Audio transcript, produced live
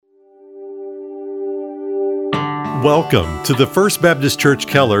Welcome to the First Baptist Church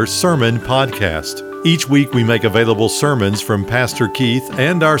Keller Sermon Podcast. Each week we make available sermons from Pastor Keith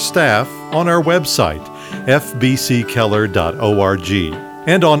and our staff on our website, fbckeller.org.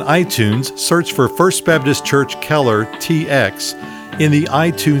 And on iTunes, search for First Baptist Church Keller TX in the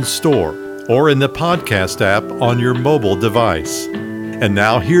iTunes Store or in the podcast app on your mobile device. And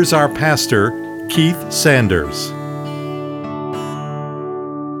now here's our pastor, Keith Sanders.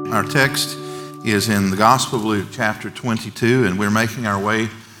 Our text is in the Gospel of Luke, chapter 22, and we're making our way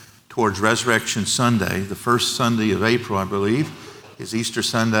towards Resurrection Sunday. The first Sunday of April, I believe, is Easter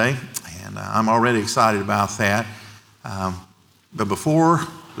Sunday, and I'm already excited about that. But before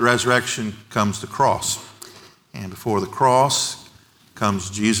the resurrection comes the cross, and before the cross comes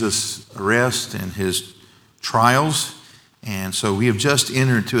Jesus' arrest and his trials. And so we have just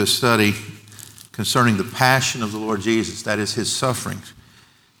entered into a study concerning the passion of the Lord Jesus, that is his sufferings.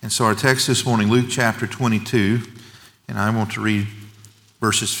 And so our text this morning, Luke chapter 22, and I want to read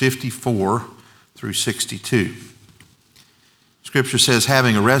verses 54 through 62. Scripture says,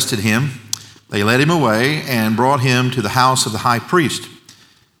 having arrested him, they led him away and brought him to the house of the high priest.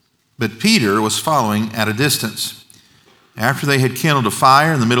 But Peter was following at a distance. After they had kindled a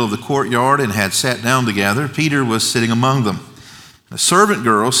fire in the middle of the courtyard and had sat down together, Peter was sitting among them. A servant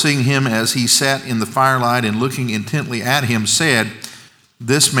girl, seeing him as he sat in the firelight and looking intently at him, said,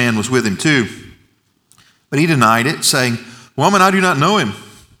 this man was with him too. But he denied it, saying, woman, I do not know him. A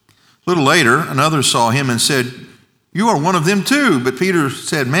little later, another saw him and said, you are one of them too. But Peter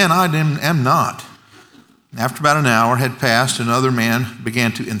said, man, I am not. After about an hour had passed, another man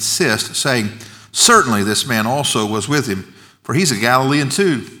began to insist, saying, certainly this man also was with him, for he's a Galilean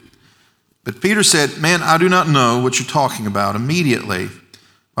too. But Peter said, man, I do not know what you're talking about. Immediately,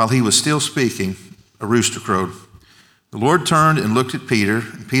 while he was still speaking, a rooster crowed. The Lord turned and looked at Peter,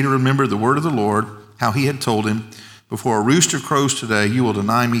 and Peter remembered the word of the Lord, how he had told him, before a rooster crows today, you will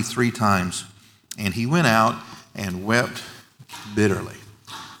deny me 3 times. And he went out and wept bitterly.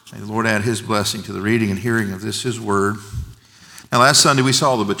 May the Lord add his blessing to the reading and hearing of this, his word. Now, last Sunday we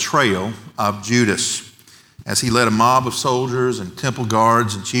saw the betrayal of Judas as he led a mob of soldiers and temple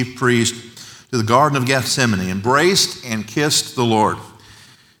guards and chief priests to the Garden of Gethsemane, embraced and kissed the Lord.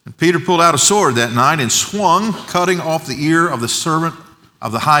 And Peter pulled out a sword that night and swung, cutting off the ear of the servant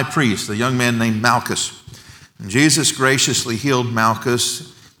of the high priest, a young man named Malchus. And Jesus graciously healed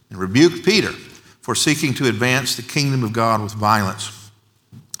Malchus and rebuked Peter for seeking to advance the kingdom of God with violence.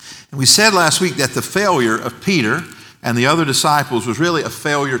 And we said last week that the failure of Peter and the other disciples was really a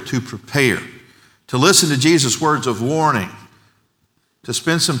failure to prepare, to listen to Jesus' words of warning, to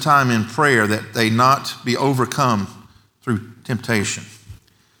spend some time in prayer that they not be overcome through temptation.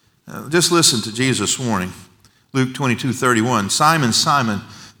 Just listen to Jesus' warning. Luke 22:31. Simon, Simon,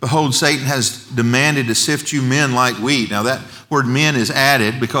 behold, Satan has demanded to sift you men like wheat. Now that word men is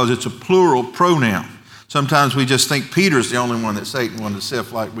added because it's a plural pronoun. Sometimes we just think Peter's the only one that Satan wanted to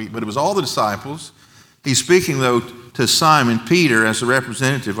sift like wheat, but it was all the disciples. He's speaking, though, to Simon Peter as the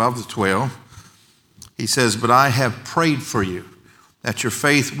representative of the 12. He says, but I have prayed for you that your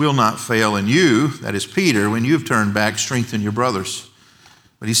faith will not fail, and you, that is Peter, when you have turned back, strengthen your brothers.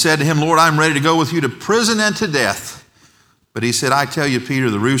 But he said to him, Lord, I'm ready to go with you to prison and to death. But he said, I tell you, Peter,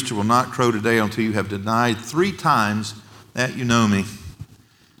 the rooster will not crow today until you have denied 3 times that you know me.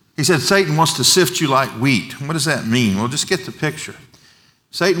 He said, Satan wants to sift you like wheat. What does that mean? Well, just get the picture.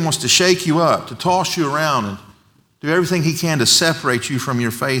 Satan wants to shake you up, to toss you around, and do everything he can to separate you from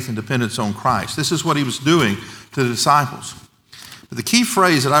your faith and dependence on Christ. This is what he was doing to the disciples. But the key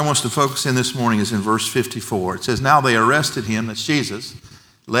phrase that I want us to focus in this morning is in verse 54. It says, now they arrested him, that's Jesus,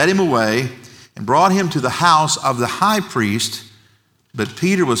 led him away, and brought him to the house of the high priest, but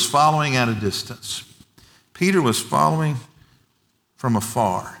Peter was following at a distance. Peter was following from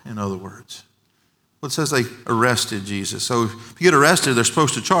afar, in other words. Well, it says they arrested Jesus. So if you get arrested, they're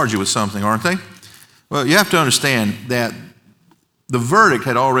supposed to charge you with something, aren't they? Well, you have to understand that the verdict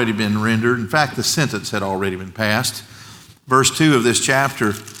had already been rendered. In fact, the sentence had already been passed. Verse 2 of this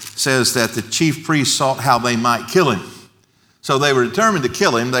chapter says that the chief priests sought how they might kill him. So they were determined to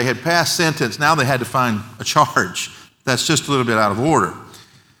kill him. They had passed sentence. Now they had to find a charge. That's just a little bit out of order.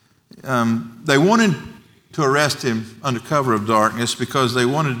 They wanted to arrest him under cover of darkness because they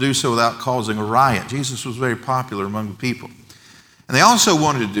wanted to do so without causing a riot. Jesus was very popular among the people. And they also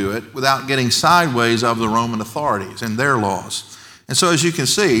wanted to do it without getting sideways of the Roman authorities and their laws. And so as you can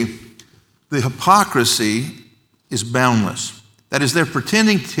see, the hypocrisy is boundless. That is, they're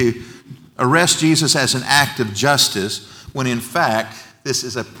pretending to arrest Jesus as an act of justice when in fact this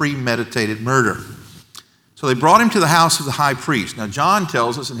is a premeditated murder. So they brought him to the house of the high priest. Now John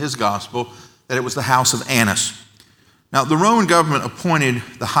tells us in his gospel that it was the house of Annas. Now, the Roman government appointed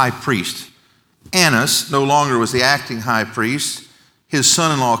the high priest. Annas no longer was the acting high priest. His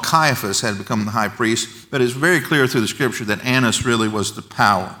son-in-law Caiaphas had become the high priest, but it's very clear through the scripture that Annas really was the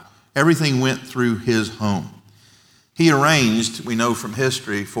power. Everything went through his home. He arranged, we know from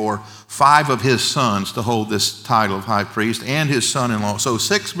history, for 5 of his sons to hold this title of high priest and his son-in-law. So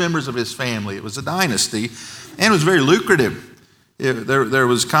 6 members of his family. It was a dynasty, and it was very lucrative. There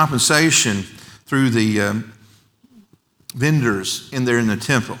was compensation through the vendors in the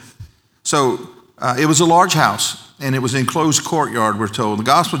temple. So it was a large house, and it was an enclosed courtyard, we're told. The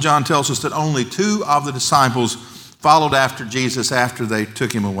Gospel of John tells us that only 2 of the disciples followed after Jesus after they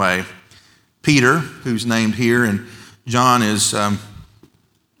took him away. Peter, who's named here, and John is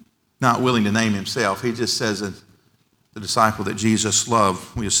not willing to name himself. He just says that the disciple that Jesus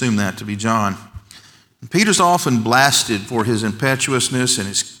loved. We assume that to be John. And Peter's often blasted for his impetuousness and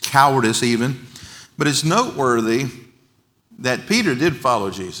his cowardice even, but it's noteworthy that Peter did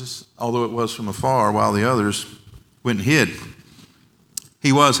follow Jesus, although it was from afar, while the others went and hid.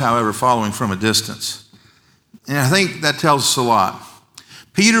 He was, however, following from a distance. And I think that tells us a lot.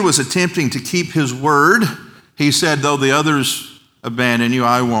 Peter was attempting to keep his word. He said, though the others abandon you,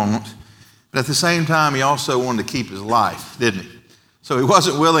 I won't. But at the same time, he also wanted to keep his life, didn't he? So he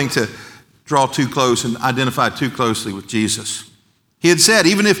wasn't willing to draw too close and identify too closely with Jesus. He had said,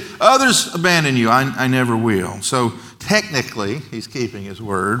 even if others abandon you, I never will. So technically, he's keeping his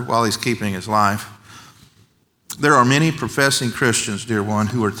word while he's keeping his life. There are many professing Christians, dear one,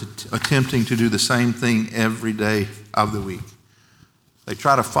 who are attempting to do the same thing every day of the week. They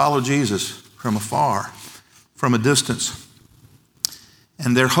try to follow Jesus from afar, from a distance.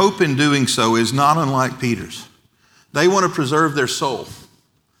 And their hope in doing so is not unlike Peter's. They want to preserve their soul.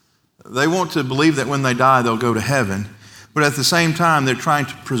 They want to believe that when they die, they'll go to heaven. But at the same time, they're trying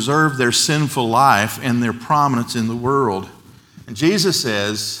to preserve their sinful life and their prominence in the world. And Jesus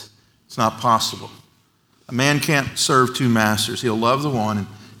says it's not possible. A man can't serve 2 masters. He'll love the one and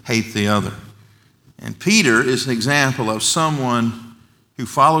hate the other. And Peter is an example of someone who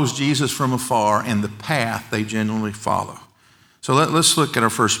follows Jesus from afar and the path they genuinely follow. So let's look at our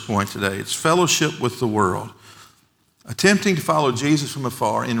first point today. It's fellowship with the world. Attempting to follow Jesus from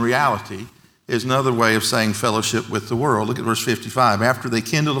afar, in reality, is another way of saying fellowship with the world. Look at verse 55. After they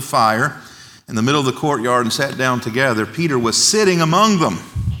kindled a fire in the middle of the courtyard and sat down together, Peter was sitting among them.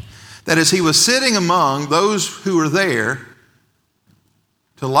 That is, he was sitting among those who were there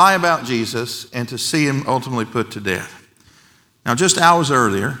to lie about Jesus and to see him ultimately put to death. Now, just hours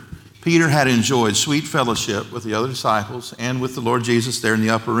earlier, Peter had enjoyed sweet fellowship with the other disciples and with the Lord Jesus there in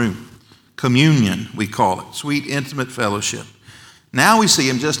the upper room. Communion, we call it. Sweet, intimate fellowship. Now we see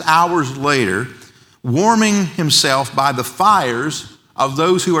him just hours later warming himself by the fires of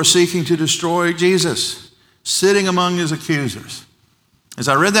those who are seeking to destroy Jesus, sitting among his accusers. As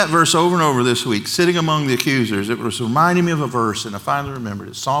I read that verse over and over this week, sitting among the accusers, it was reminding me of a verse, and I finally remembered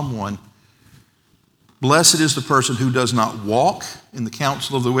it. Psalm 1. Blessed is the person who does not walk in the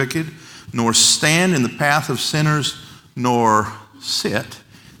counsel of the wicked, nor stand in the path of sinners, nor sit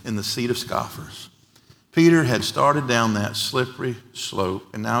in the seat of scoffers. Peter had started down that slippery slope,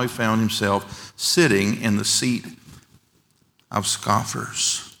 and now he found himself sitting in the seat of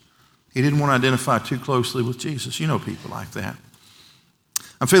scoffers. He didn't want to identify too closely with Jesus. You know people like that.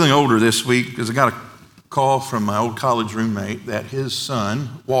 I'm feeling older this week because I got a call from my old college roommate that his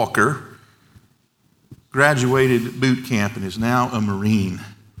son, Walker, graduated boot camp and is now a Marine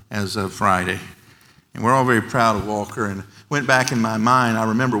as of Friday. And we're all very proud of Walker. And went back in my mind, I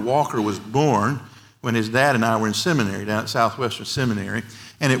remember Walker was born when his dad and I were in seminary, down at Southwestern Seminary,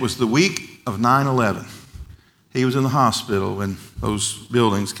 and it was the week of 9/11. He was in the hospital when those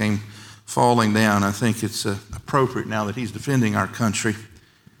buildings came falling down. I think it's appropriate now that he's defending our country.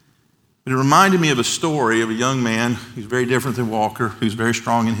 But it reminded me of a story of a young man who's very different than Walker, who's very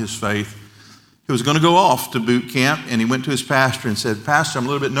strong in his faith, who was going to go off to boot camp, and he went to his pastor and said, Pastor, I'm a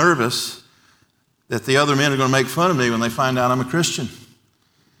little bit nervous that the other men are going to make fun of me when they find out I'm a Christian.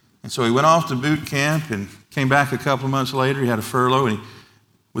 And so he went off to boot camp and came back a couple of months later. He had a furlough, and he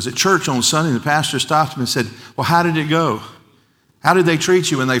was at church on Sunday, and the pastor stopped him and said, well, how did it go? How did they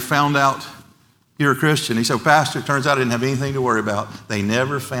treat you when they found out you're a Christian? He said, Pastor, it turns out I didn't have anything to worry about. They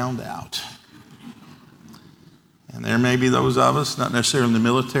never found out. And there may be those of us, not necessarily in the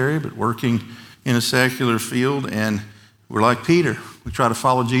military, but working in a secular field, and we're like Peter. We try to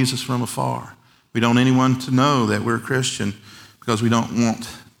follow Jesus from afar. We don't want anyone to know that we're a Christian because we don't want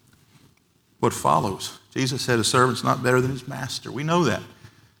what follows. Jesus said a servant's not better than his master. We know that.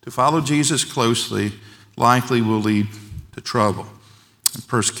 To follow Jesus closely likely will lead to trouble and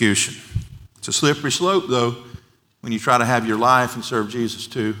persecution. It's a slippery slope, though, when you try to have your life and serve Jesus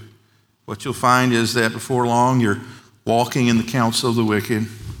too, what you'll find is that before long you're walking in the counsel of the wicked.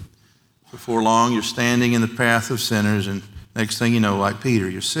 Before long you're standing in the path of sinners, and next thing you know, like Peter,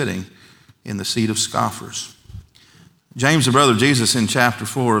 you're sitting in the seat of scoffers. James, the brother of Jesus, in chapter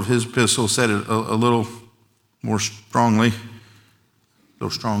 4 of his epistle said it a little more strongly, a little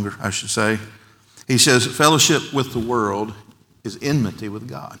stronger, I should say. He says, fellowship with the world is enmity with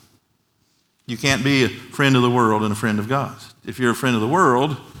God. You can't be a friend of the world and a friend of God. If you're a friend of the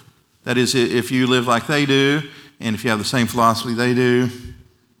world, that is, if you live like they do, and if you have the same philosophy they do,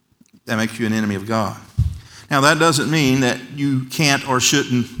 that makes you an enemy of God. Now, that doesn't mean that you can't or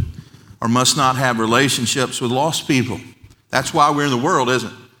shouldn't or must not have relationships with lost people. That's why we're in the world,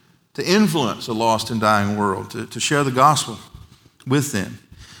 isn't it? To influence a lost and dying world, to share the gospel with them.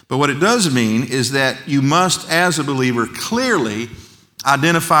 But what it does mean is that you must, as a believer, clearly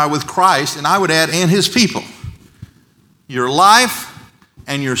identify with Christ, and I would add, and his people. Your life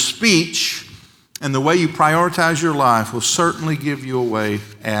and your speech and the way you prioritize your life will certainly give you away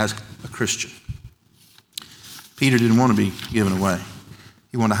as a Christian. Peter didn't want to be given away.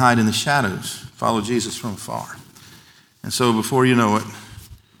 He wanted to hide in the shadows, follow Jesus from afar. And so before you know it,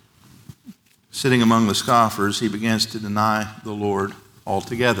 sitting among the scoffers, he begins to deny the Lord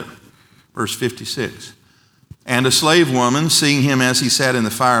altogether. Verse 56. And a slave woman, seeing him as he sat in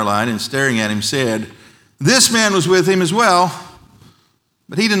the firelight and staring at him, said, "This man was with him as well."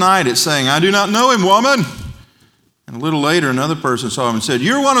 But he denied it, saying, "I do not know him, woman." And a little later, another person saw him and said,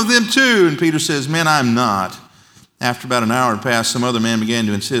 "You're one of them too." And Peter says, "Man, I'm not." After about an hour had passed, some other man began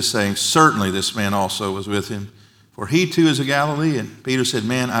to insist, saying, "Certainly this man also was with him, for he too is a Galilean." Peter said,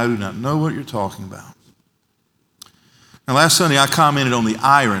 "Man, I do not know what you're talking about." Now, last Sunday, I commented on the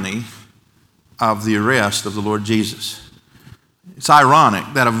irony of the arrest of the Lord Jesus. It's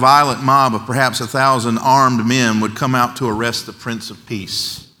ironic that a violent mob of perhaps 1,000 armed men would come out to arrest the Prince of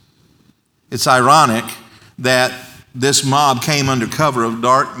Peace. It's ironic that this mob came under cover of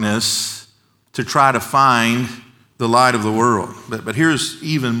darkness to try to find the light of the world. But here's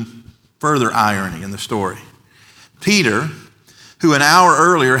even further irony in the story. Peter, who an hour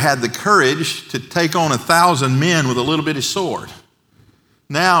earlier had the courage to take on 1,000 men with a little bitty sword,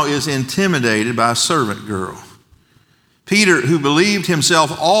 now is intimidated by a servant girl. Peter, who believed himself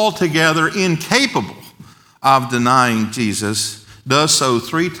altogether incapable of denying Jesus, does so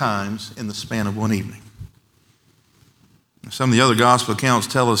 3 times in the span of one evening. Some of the other gospel accounts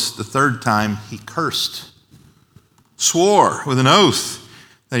tell us the 3rd time he cursed, swore with an oath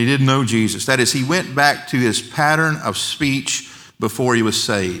that he didn't know Jesus. That is, he went back to his pattern of speech before he was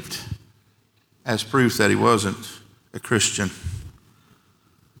saved, as proof that he wasn't a Christian.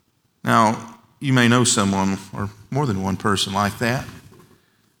 Now, you may know someone or more than one person like that.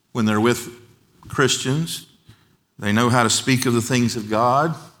 When they're with Christians, they know how to speak of the things of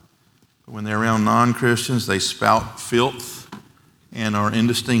God. But when they're around non-Christians, they spout filth and are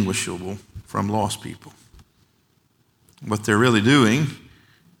indistinguishable from lost people. What they're really doing,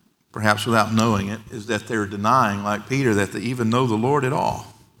 perhaps without knowing it, is that they're denying, like Peter, that they even know the Lord at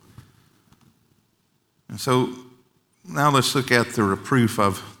all. And so now let's look at the reproof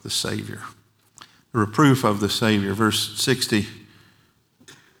of the Savior. The reproof of the Savior, verse 60.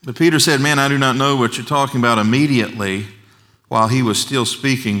 But Peter said, "Man, I do not know what you're talking about." Immediately, while he was still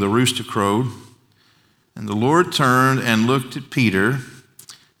speaking, the rooster crowed. And the Lord turned and looked at Peter.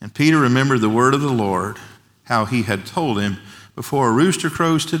 And Peter remembered the word of the Lord, how he had told him, "Before a rooster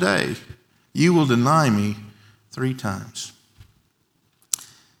crows today, you will deny me 3 times."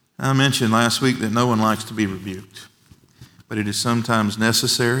 I mentioned last week that no one likes to be rebuked, but it is sometimes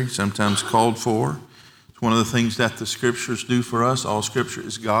necessary, sometimes called for. It's one of the things that the Scriptures do for us. All Scripture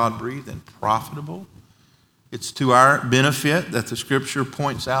is God-breathed and profitable. It's to our benefit that the Scripture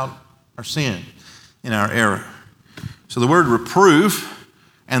points out our sin in our error. So the word reproof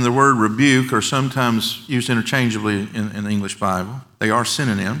and the word rebuke are sometimes used interchangeably in the English Bible. They are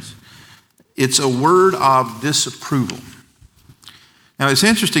synonyms. It's a word of disapproval. Now, it's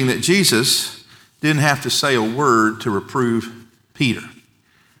interesting that Jesus didn't have to say a word to reprove Peter.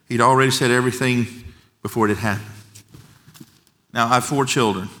 He'd already said everything before it had happened. Now, I have 4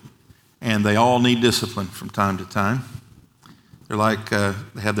 children, and they all need discipline from time to time. They're like,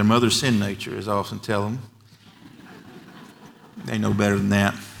 they have their mother's sin nature, as I often tell them. They know better than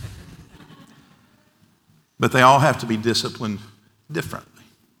that. But they all have to be disciplined differently.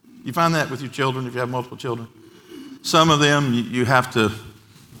 You find that with your children, if you have multiple children? Some of them, you have to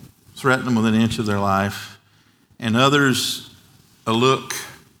threaten them with an inch of their life, and others, a look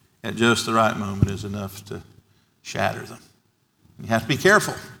at just the right moment is enough to shatter them. You have to be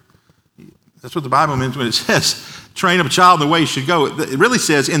careful. That's what the Bible means when it says, train up a child in the way he should go. It really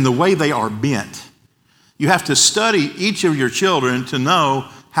says, in the way they are bent. You have to study each of your children to know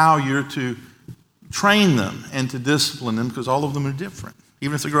how you're to train them and to discipline them, because all of them are different,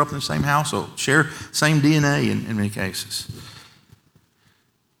 even if they grow up in the same household, share same DNA in many cases.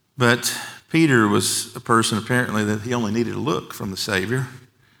 But Peter was a person apparently that he only needed a look from the Savior.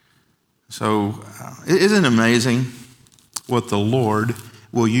 So isn't it amazing what the Lord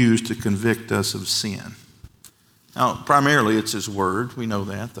will use to convict us of sin? Now, primarily it's His Word. We know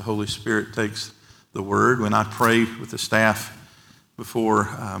that. The Holy Spirit takes the Word. When I pray with the staff before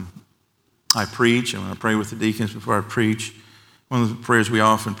I preach, and when I pray with the deacons before I preach, one of the prayers we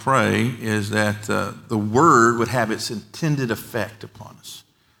often pray is that the Word would have its intended effect upon us,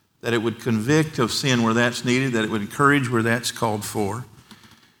 that it would convict of sin where that's needed, that it would encourage where that's called for.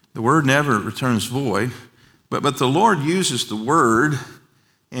 The Word never returns void, but the Lord uses the Word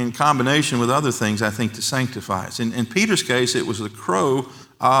in combination with other things, I think, to sanctify us. In Peter's case, it was the crow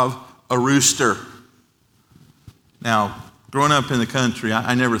of a rooster. Now, growing up in the country,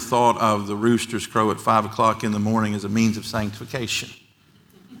 I never thought of the rooster's crow at 5 o'clock in the morning as a means of sanctification.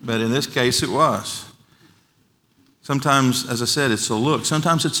 But in this case, it was. Sometimes, as I said, it's a look.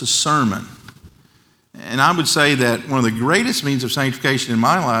 Sometimes it's a sermon. And I would say that one of the greatest means of sanctification in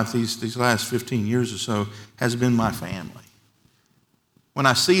my life these last 15 years or so has been my family. When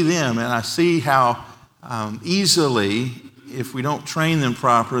I see them and I see how easily, if we don't train them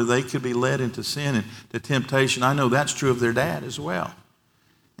properly, they could be led into sin and to temptation, I know that's true of their dad as well.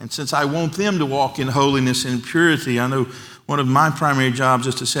 And since I want them to walk in holiness and purity, I know one of my primary jobs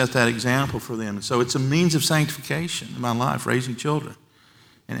is to set that example for them. And so it's a means of sanctification in my life, raising children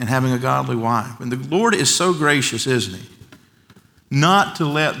and having a godly wife. And the Lord is so gracious, isn't He? Not to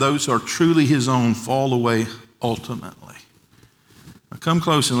let those who are truly His own fall away ultimately. Now come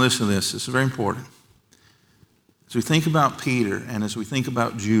close and listen to this. This is very important. As we think about Peter and as we think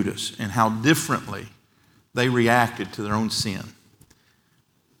about Judas and how differently they reacted to their own sin,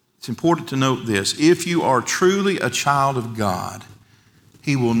 it's important to note this. If you are truly a child of God,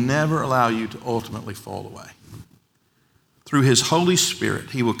 He will never allow you to ultimately fall away. Through His Holy Spirit,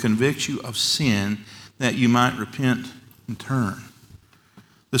 He will convict you of sin that you might repent and turn.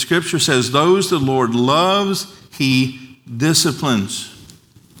 The Scripture says, those the Lord loves, He disciplines.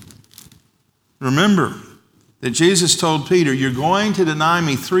 Remember that Jesus told Peter, you're going to deny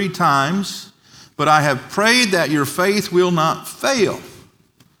me 3 times, but I have prayed that your faith will not fail.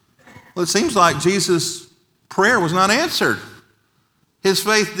 Well, it seems like Jesus' prayer was not answered. His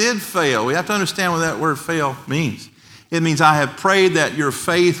faith did fail. We have to understand what that word fail means. It means I have prayed that your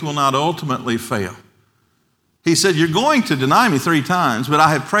faith will not ultimately fail. He said, you're going to deny me 3 times, but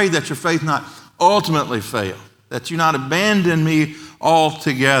I have prayed that your faith not ultimately fail, that you not abandon me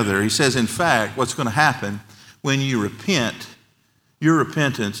altogether. He says, in fact, what's going to happen when you repent, your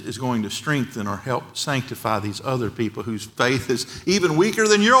repentance is going to strengthen or help sanctify these other people whose faith is even weaker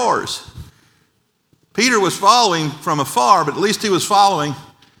than yours. Peter was following from afar, but at least he was following.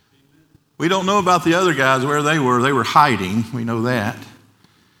 We don't know about the other guys, where they were. They were hiding. We know that.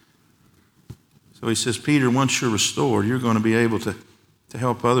 So he says, Peter, once you're restored, you're going to be able to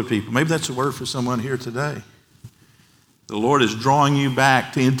help other people. Maybe that's a word for someone here today. The Lord is drawing you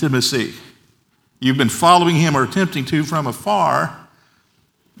back to intimacy. You've been following Him or attempting to from afar,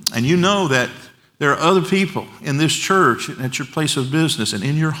 and you know that there are other people in this church, at your place of business, and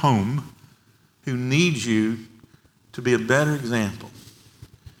in your home who need you to be a better example,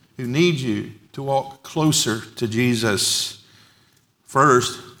 who need you to walk closer to Jesus.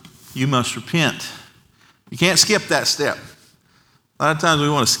 First, you must repent. You can't skip that step. A lot of times we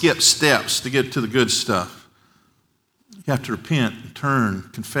want to skip steps to get to the good stuff. You have to repent, turn,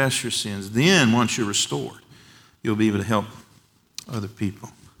 confess your sins. Then, once you're restored, you'll be able to help other people.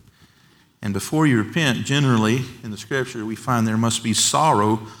 And before you repent, generally, in the Scripture, we find there must be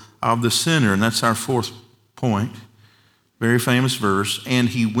sorrow of the sinner. And that's our 4th point. Very famous verse. And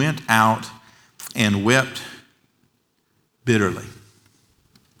he went out and wept bitterly.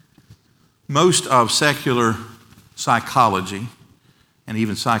 Most of secular psychology, and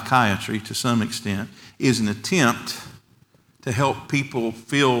even psychiatry to some extent, is an attempt to help people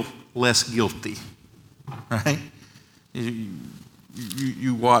feel less guilty, right?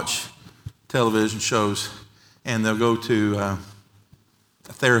 You watch television shows and they'll go to a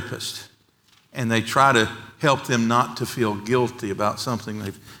therapist and they try to help them not to feel guilty about something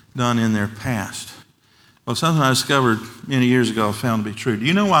they've done in their past. Well, something I discovered many years ago I found to be true. Do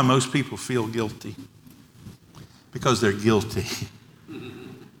you know why most people feel guilty? Because they're guilty.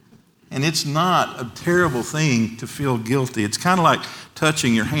 And it's not a terrible thing to feel guilty. It's kind of like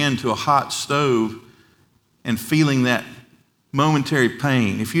touching your hand to a hot stove and feeling that momentary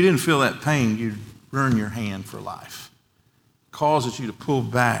pain. If you didn't feel that pain, you'd burn your hand for life. It causes you to pull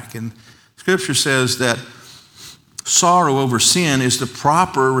back. And Scripture says that sorrow over sin is the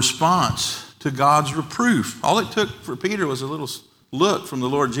proper response to God's reproof. All it took for Peter was a little look from the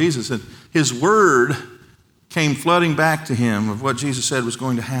Lord Jesus, and his word came flooding back to him of what Jesus said was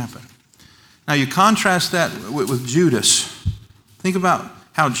going to happen. Now you contrast that with Judas. Think about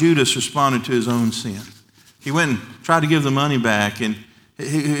how Judas responded to his own sin. He went and tried to give the money back, and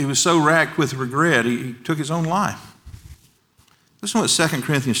he was so racked with regret, he took his own life. Listen to what 2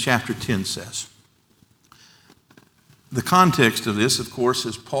 Corinthians chapter 10 says. The context of this, of course,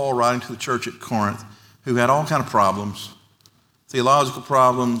 is Paul writing to the church at Corinth, who had all kinds of problems, theological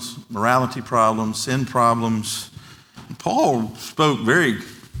problems, morality problems, sin problems. And Paul spoke very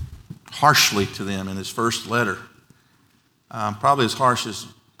harshly to them in his first letter, probably as harsh as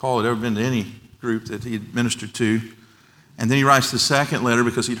Paul had ever been to any group that he had ministered to. And then he writes the second letter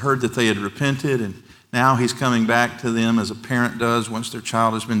because he'd heard that they had repented, and now he's coming back to them as a parent does once their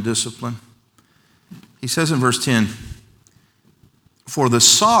child has been disciplined. He says in verse 10, for the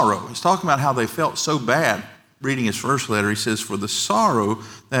sorrow, he's talking about how they felt so bad reading his first letter. He says, for the sorrow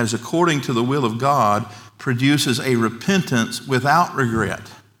that is according to the will of God produces a repentance without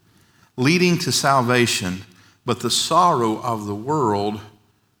regret, leading to salvation, but the sorrow of the world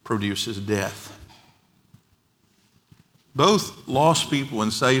produces death. Both lost people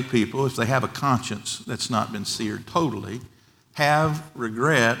and saved people, if they have a conscience that's not been seared totally, have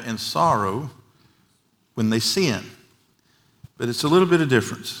regret and sorrow when they sin. But it's a little bit of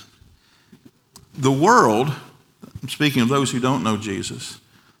difference. The world, I'm speaking of those who don't know Jesus,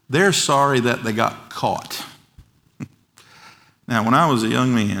 they're sorry that they got caught. Now, when I was a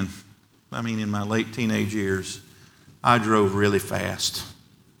young man, in my late teenage years, I drove really fast.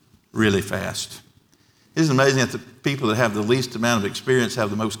 Really fast. Isn't it amazing that the people that have the least amount of experience have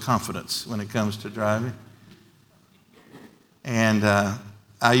the most confidence when it comes to driving? And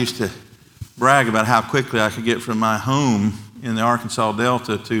I used to brag about how quickly I could get from my home in the Arkansas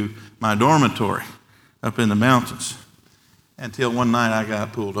Delta to my dormitory up in the mountains, until one night I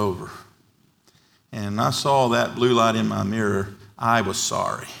got pulled over. And I saw that blue light in my mirror. I was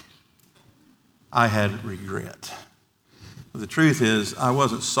sorry. I had regret. But the truth is, I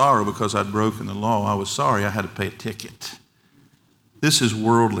wasn't sorry because I'd broken the law. I was sorry I had to pay a ticket. This is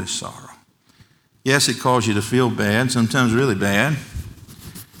worldly sorrow. Yes, it caused you to feel bad, sometimes really bad.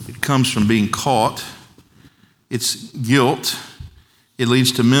 It comes from being caught. It's guilt. It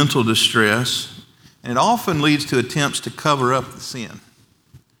leads to mental distress. And it often leads to attempts to cover up the sin,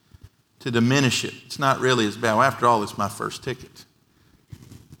 to diminish it. It's not really as bad. Well, after all, it's my first ticket.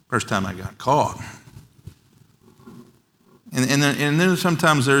 First time I got caught. And then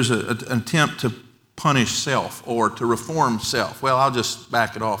sometimes there's an attempt to punish self or to reform self. Well, I'll just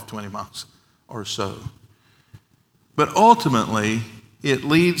back it off 20 miles or so. But ultimately, it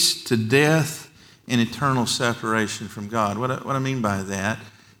leads to death and eternal separation from God. What I mean by that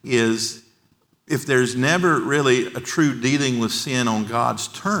is, if there's never really a true dealing with sin on God's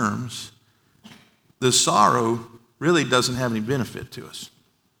terms, the sorrow really doesn't have any benefit to us.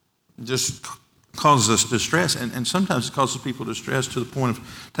 It just causes us distress, and sometimes it causes people distress to the point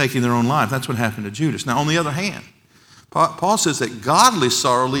of taking their own life. That's what happened to Judas. Now, on the other hand, Paul says that godly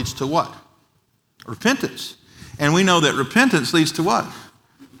sorrow leads to what? Repentance. And we know that repentance leads to what?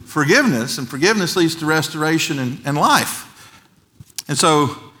 Forgiveness, and forgiveness leads to restoration and life. And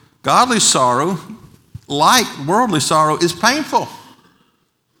so, godly sorrow, like worldly sorrow, is painful.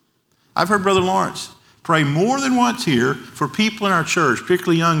 I've heard Brother Lawrence pray more than once here for people in our church,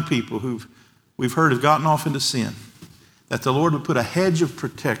 particularly young people who we've heard have gotten off into sin, that the Lord would put a hedge of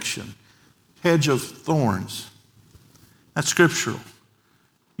protection, hedge of thorns. That's scriptural.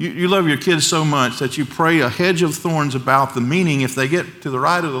 You love your kids so much that you pray a hedge of thorns about them, meaning if they get to the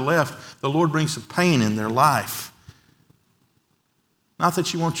right or the left, the Lord brings some pain in their life. Not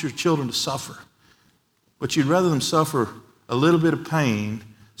that you want your children to suffer, but you'd rather them suffer a little bit of pain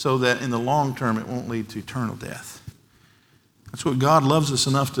so that in the long term it won't lead to eternal death. That's what God loves us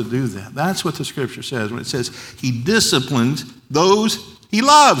enough to do that. That's what the scripture says when it says he disciplines those he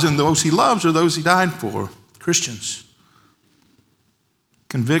loves, and those he loves are those he died for, Christians.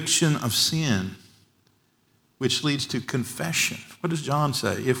 Conviction of sin, which leads to confession. What does John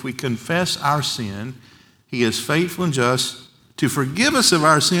say? If we confess our sin, he is faithful and just to forgive us of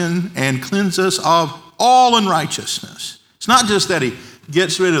our sin and cleanse us of all unrighteousness. It's not just that he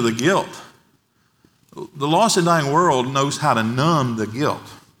gets rid of the guilt. The lost and dying world knows how to numb the guilt.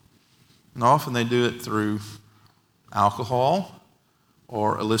 And often they do it through alcohol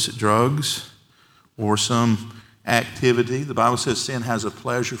or illicit drugs or some activity. The Bible says sin has a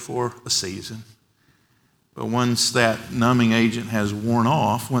pleasure for a season. But once that numbing agent has worn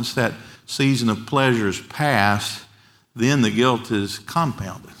off, once that season of pleasure is past, then the guilt is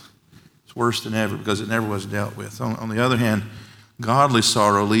compounded. It's worse than ever because it never was dealt with. On the other hand, godly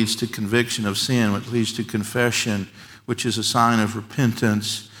sorrow leads to conviction of sin, which leads to confession, which is a sign of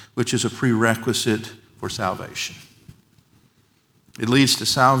repentance, which is a prerequisite for salvation. It leads to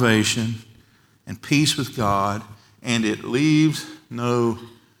salvation and peace with God, and it leaves no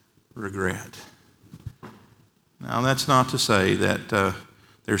regret. Now, that's not to say that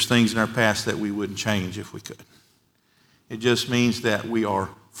there's things in our past that we wouldn't change if we could. It just means that we are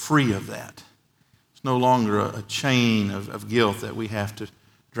free of that. It's no longer a chain of guilt that we have to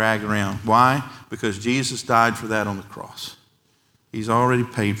drag around. Why? Because Jesus died for that on the cross. He's already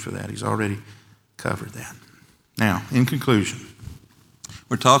paid for that. He's already covered that. Now, in conclusion,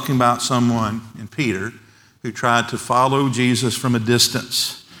 we're talking about someone in Peter who tried to follow Jesus from a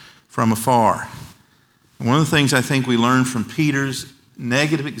distance, from afar. And one of the things I think we learn from Peter's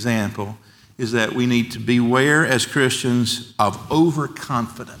negative example is that we need to beware as Christians of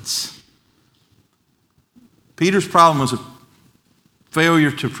overconfidence. Peter's problem was a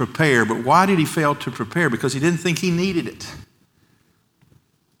failure to prepare, but why did he fail to prepare? Because he didn't think he needed it.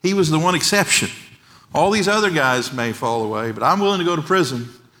 He was the one exception. All these other guys may fall away, but I'm willing to go to prison.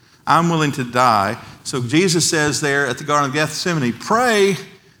 I'm willing to die. So Jesus says there at the Garden of Gethsemane, pray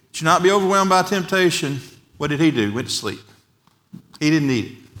that you not be overwhelmed by temptation. What did he do? He went to sleep. He didn't need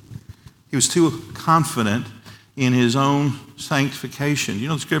it. He was too confident in his own sanctification. You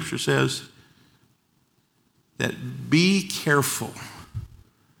know, the scripture says that be careful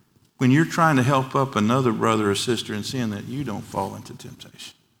when you're trying to help up another brother or sister in sin that you don't fall into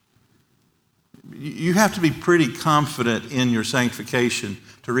temptation. You have to be pretty confident in your sanctification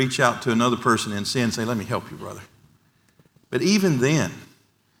to reach out to another person in sin and say, let me help you, brother. But even then,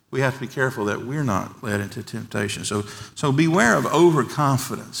 we have to be careful that we're not led into temptation. So beware of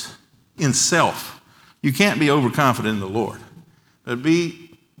overconfidence in self. You can't be overconfident in the Lord. But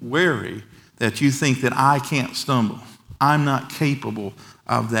be wary that you think that I can't stumble. I'm not capable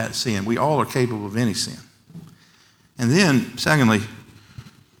of that sin. We all are capable of any sin. And then, secondly,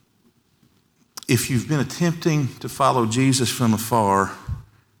 if you've been attempting to follow Jesus from afar,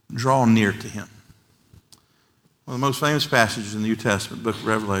 draw near to him. One of the most famous passages in the New Testament, book of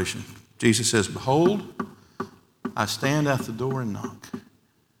Revelation, Jesus says, behold, I stand at the door and knock.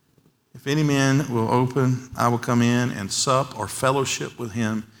 If any man will open, I will come in and sup or fellowship with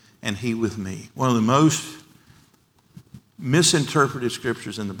him and he with me. One of the most misinterpreted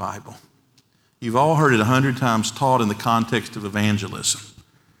scriptures in the Bible. You've all heard it 100 times taught in the context of evangelism.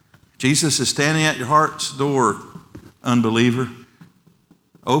 Jesus is standing at your heart's door, unbeliever.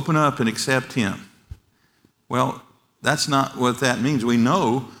 Open up and accept him. Well, that's not what that means. We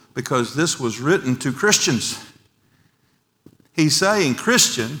know because this was written to Christians. He's saying,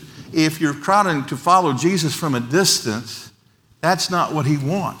 Christian, if you're trying to follow Jesus from a distance, that's not what he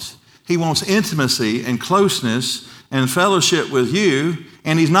wants. He wants intimacy and closeness and fellowship with you,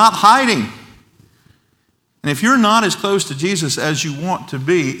 and he's not hiding. And if you're not as close to Jesus as you want to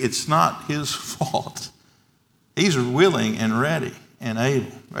be, it's not his fault. He's willing and ready and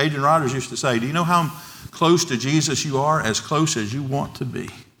able. Adrian Rogers used to say, do you know how close to Jesus you are? As close as you want to be.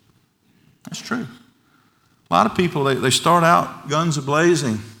 That's true. A lot of people, they start out guns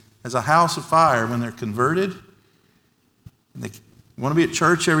a-blazing as a house of fire when they're converted. And they want to be at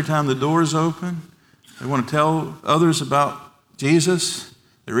church every time the door is open. They want to tell others about Jesus.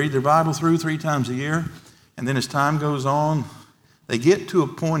 They read their Bible through 3 times a year. And then as time goes on, they get to a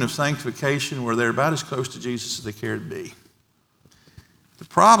point of sanctification where they're about as close to Jesus as they care to be. The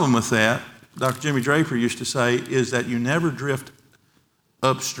problem with that, Dr. Jimmy Draper used to say, is that you never drift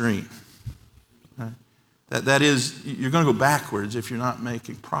upstream. Right? That is, you're going to go backwards if you're not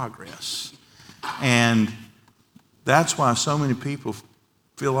making progress. And that's why so many people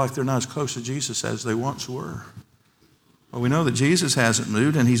feel like they're not as close to Jesus as they once were. Well, we know that Jesus hasn't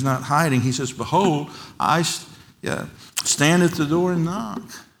moved and he's not hiding. He says, behold, I stand at the door and knock.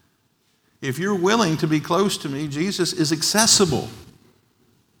 If you're willing to be close to me, Jesus is accessible.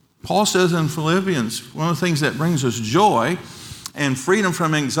 Paul says in Philippians, one of the things that brings us joy and freedom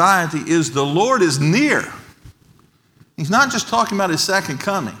from anxiety is the Lord is near. He's not just talking about his second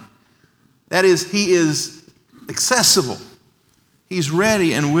coming. That is, he is accessible. He's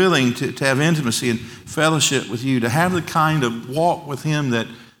ready and willing to have intimacy and fellowship with you, to have the kind of walk with him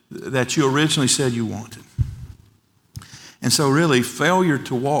that you originally said you wanted. And so really, failure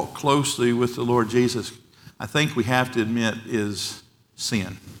to walk closely with the Lord Jesus, I think we have to admit, is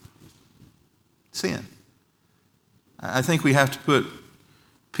sin. Sin. I think we have to put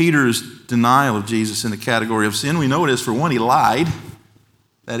Peter's denial of Jesus in the category of sin. We know it is, for one, he lied,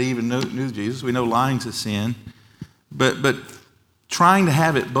 that he even knew Jesus. We know lying's a sin. But trying to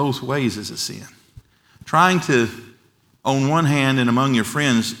have it both ways is a sin. Trying to, on one hand and among your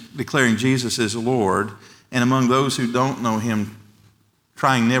friends, declaring Jesus as Lord, and among those who don't know him,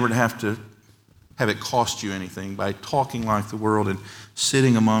 trying never to have it cost you anything by talking like the world and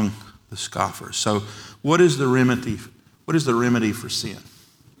sitting among the scoffers. So what is the remedy? What is the remedy for sin?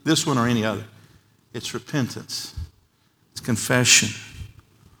 This one or any other? It's repentance. It's confession.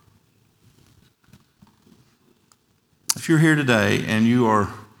 If you're here today and you are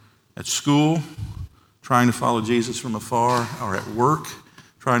at school trying to follow Jesus from afar, or at work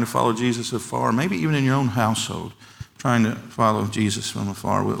trying to follow Jesus afar, maybe even in your own household trying to follow Jesus from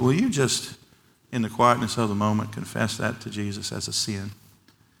afar, will you just, in the quietness of the moment, confess that to Jesus as a sin?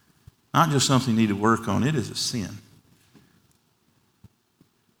 Not just something you need to work on, it is a sin.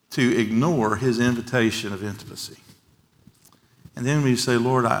 To ignore his invitation of intimacy. And then we say,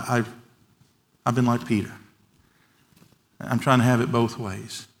 Lord, I've been like Peter. I'm trying to have it both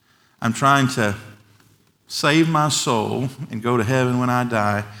ways. I'm trying to save my soul and go to heaven when I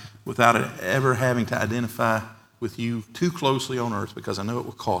die without it ever having to identify with you too closely on earth, because I know it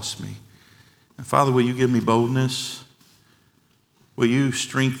will cost me. And Father, will you give me boldness? Will you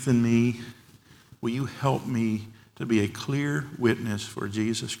strengthen me? Will you help me to be a clear witness for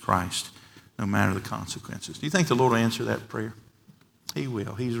Jesus Christ, no matter the consequences? Do you think the Lord will answer that prayer? He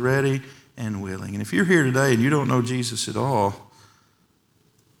will. He's ready and willing. And if you're here today and you don't know Jesus at all,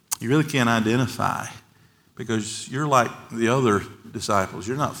 you really can't identify, because you're like the other disciples.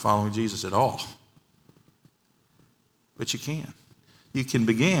 You're not following Jesus at all. But you can. You can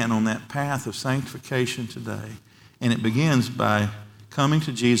begin on that path of sanctification today. And it begins by coming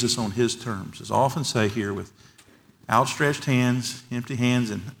to Jesus on his terms. As I often say here, with outstretched hands, empty hands,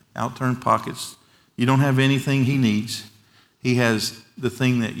 and outturned pockets. You don't have anything he needs. He has the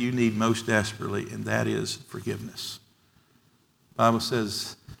thing that you need most desperately, and that is forgiveness. The Bible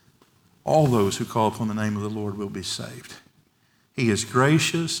says, all those who call upon the name of the Lord will be saved. He is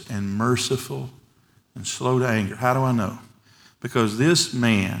gracious and merciful and slow to anger. How do I know? Because this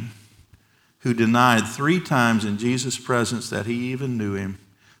man, who denied 3 times in Jesus' presence that he even knew him,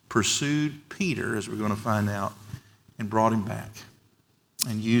 pursued Peter, as we're going to find out, and brought him back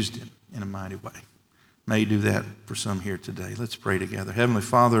and used him in a mighty way. May you do that for some here today. Let's pray together. Heavenly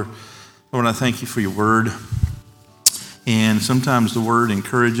Father, Lord, I thank you for your word. And sometimes the word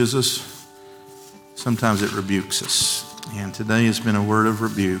encourages us. Sometimes it rebukes us. And today has been a word of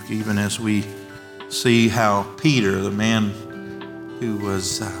rebuke, even as we see how Peter, the man who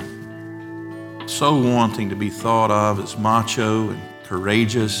was so wanting to be thought of as macho and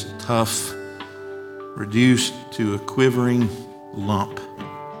courageous, tough, reduced to a quivering lump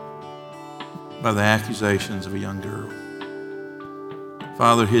by the accusations of a young girl.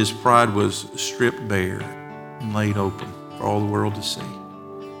 Father, his pride was stripped bare and laid open for all the world to see.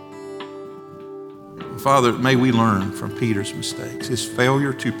 Father, may we learn from Peter's mistakes, his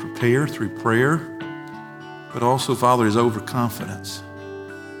failure to prepare through prayer, but also, Father, his overconfidence.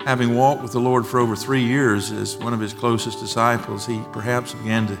 Having walked with the Lord for over 3 years as one of his closest disciples, he perhaps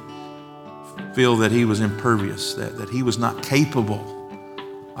began to feel that he was impervious, that he was not capable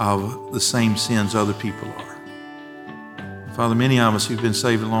of the same sins other people are. Father, many of us who've been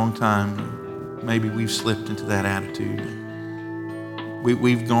saved a long time, maybe we've slipped into that attitude.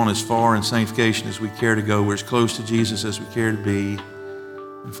 We've gone as far in sanctification as we care to go. We're as close to Jesus as we care to be.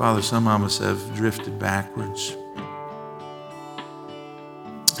 And Father, some of us have drifted backwards.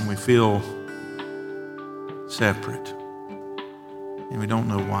 And we feel separate. And we don't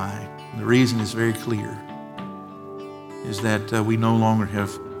know why. And the reason is very clear. Is that we no longer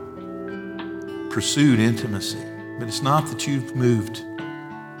have pursued intimacy. But it's not that you've moved.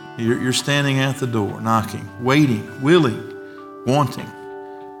 You're standing at the door, knocking, waiting, willing, wanting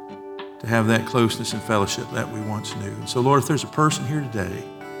to have that closeness and fellowship that we once knew. And so, Lord, if there's a person here today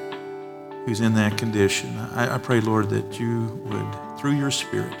who's in that condition, I pray, Lord, that you would, through your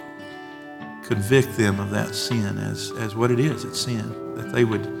Spirit, convict them of that sin as what it is. It's sin. That they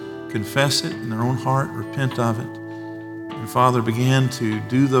would confess it in their own heart, repent of it, and, Father, begin to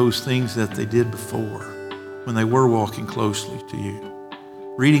do those things that they did before when they were walking closely to you.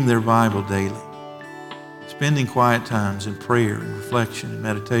 Reading their Bible daily, spending quiet times in prayer and reflection and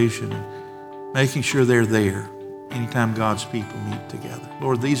meditation, and making sure they're there anytime God's people meet together.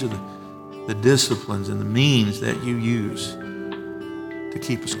 Lord, these are the disciplines and the means that you use to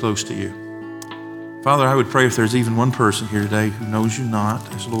keep us close to you. Father, I would pray if there's even one person here today who knows you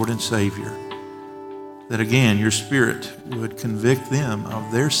not as Lord and Savior, that again, your Spirit would convict them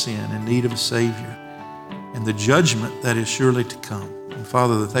of their sin and need of a Savior and the judgment that is surely to come. And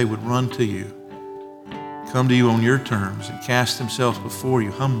Father, that they would run to you, come to you on your terms, and cast themselves before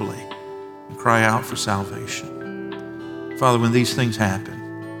you humbly and cry out for salvation. Father, when these things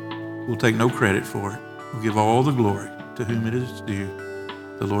happen, we'll take no credit for it. We'll give all the glory to whom it is due,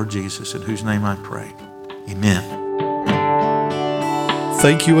 the Lord Jesus, in whose name I pray. Amen.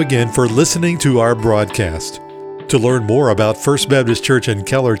 Thank you again for listening to our broadcast. To learn more about First Baptist Church in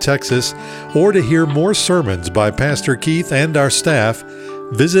Keller, Texas, or to hear more sermons by Pastor Keith and our staff,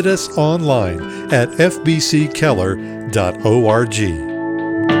 visit us online at fbckeller.org.